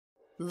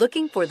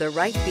Looking for the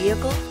right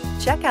vehicle?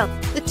 Check out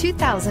the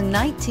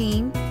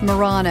 2019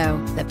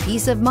 Murano. The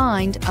peace of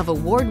mind of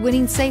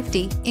award-winning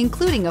safety,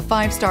 including a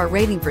 5-star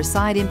rating for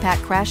side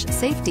impact crash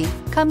safety,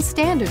 comes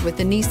standard with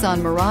the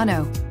Nissan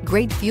Murano.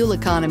 Great fuel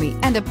economy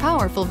and a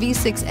powerful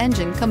V6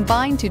 engine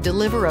combine to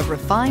deliver a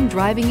refined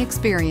driving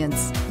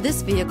experience.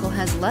 This vehicle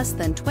has less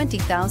than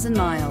 20,000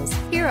 miles.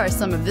 Here are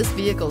some of this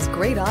vehicle's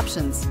great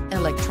options: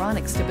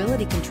 electronic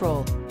stability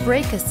control,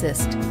 brake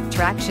assist,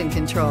 traction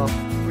control,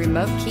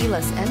 remote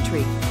keyless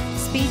entry,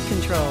 speed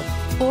control,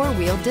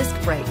 4-wheel disc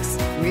brakes,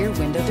 rear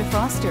window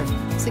defroster,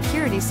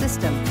 security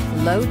system,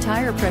 low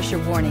tire pressure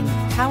warning,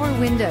 power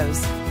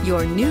windows.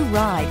 Your new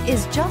ride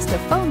is just a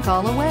phone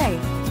call away.